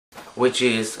which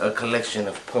is a collection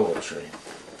of poetry.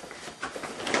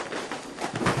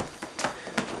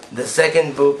 The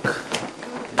second book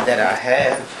that I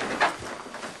have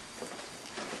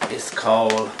is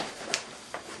called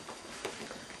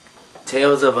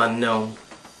Tales of Unknown,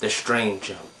 the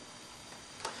Stranger.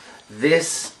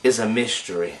 This is a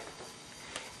mystery.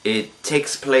 It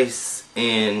takes place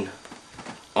in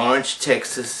Orange,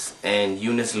 Texas and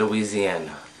Eunice,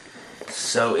 Louisiana.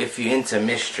 So if you're into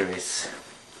mysteries,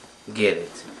 get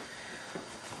it.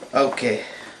 Okay.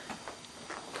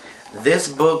 This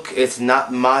book is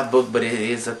not my book, but it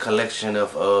is a collection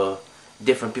of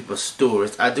different people's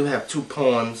stories. I do have two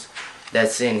poems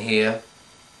that's in here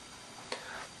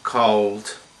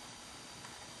called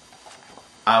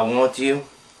I Want You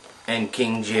and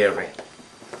King Jerry.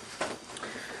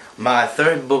 My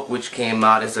third book, which came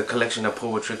out, is a collection of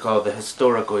poetry called The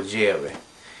Historical Jerry,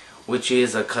 which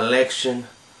is a collection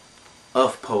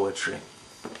of poetry.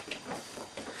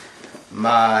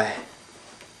 My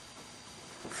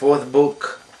fourth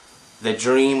book, The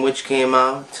Dream, which came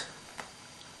out,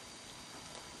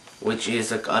 which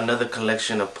is another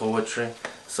collection of poetry.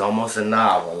 It's almost a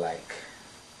novel like.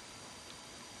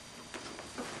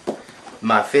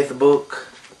 My fifth book,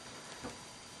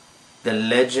 The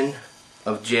Legend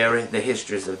of Jerry, The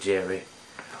Histories of Jerry,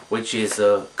 which is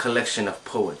a collection of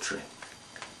poetry.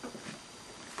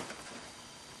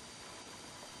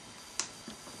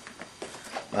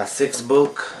 My sixth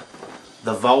book,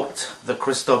 The Vault, The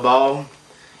Crystal Ball,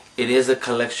 it is a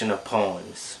collection of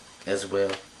poems as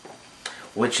well,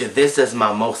 which this is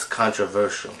my most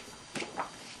controversial.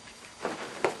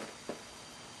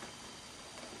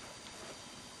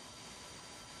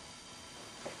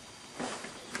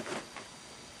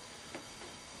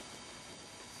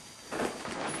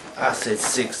 I said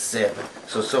 6, 7.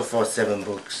 So far 7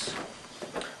 books.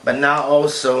 But now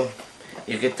also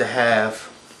you get to have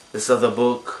this other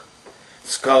book.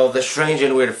 It's called The Strange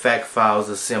and Weird Fact Files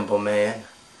of Simple Man.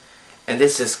 And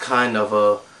this is kind of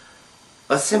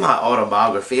a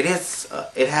semi-autobiography. It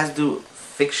has to do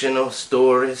fictional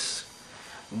stories,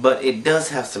 but it does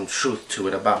have some truth to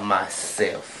it about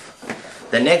myself.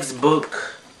 The next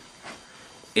book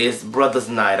is Brothers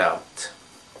Night Out,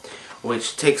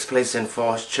 which takes place in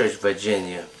Falls Church,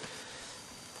 Virginia.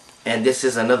 And this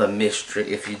is another mystery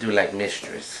if you do like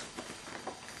mysteries.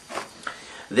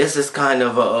 This is kind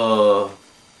of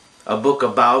a book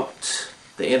about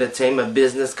the entertainment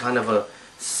business, kind of a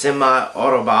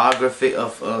semi-autobiography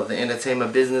of the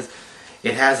entertainment business.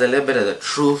 It has a little bit of the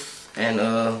truth and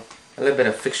a little bit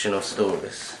of fictional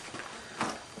stories.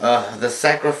 The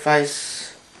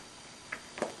Sacrifice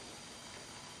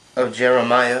of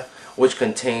Jeremiah, which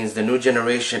contains the New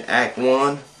Generation Act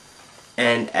 1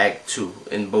 and Act 2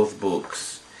 in both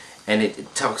books. And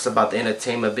it talks about the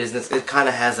entertainment business. It kind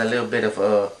of has a little bit of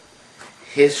a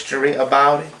history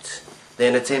about it, the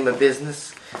entertainment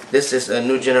business. This is a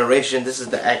New Generation. This is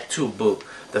the Act 2 book.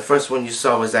 The first one you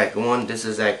saw was Act 1. This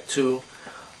is Act 2.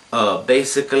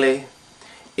 Basically,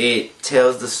 it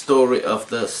tells the story of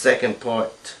the second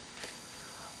part.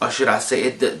 Or should I say,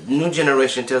 the New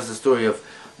Generation tells the story of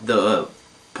the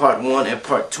part 1 and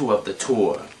part 2 of the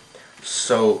tour.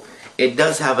 So it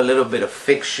does have a little bit of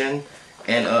fiction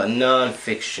and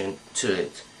non-fiction to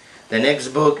it. The next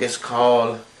book is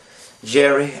called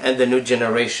Jerry and the New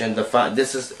Generation.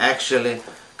 This is actually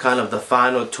kind of the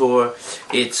final tour.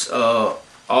 It's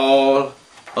all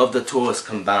of the tours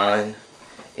combined.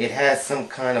 It has some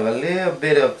kind of a little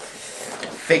bit of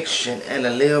fiction and a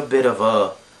little bit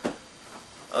of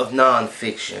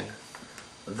non-fiction.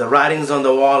 The Writings on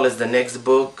the Wall is the next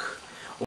book.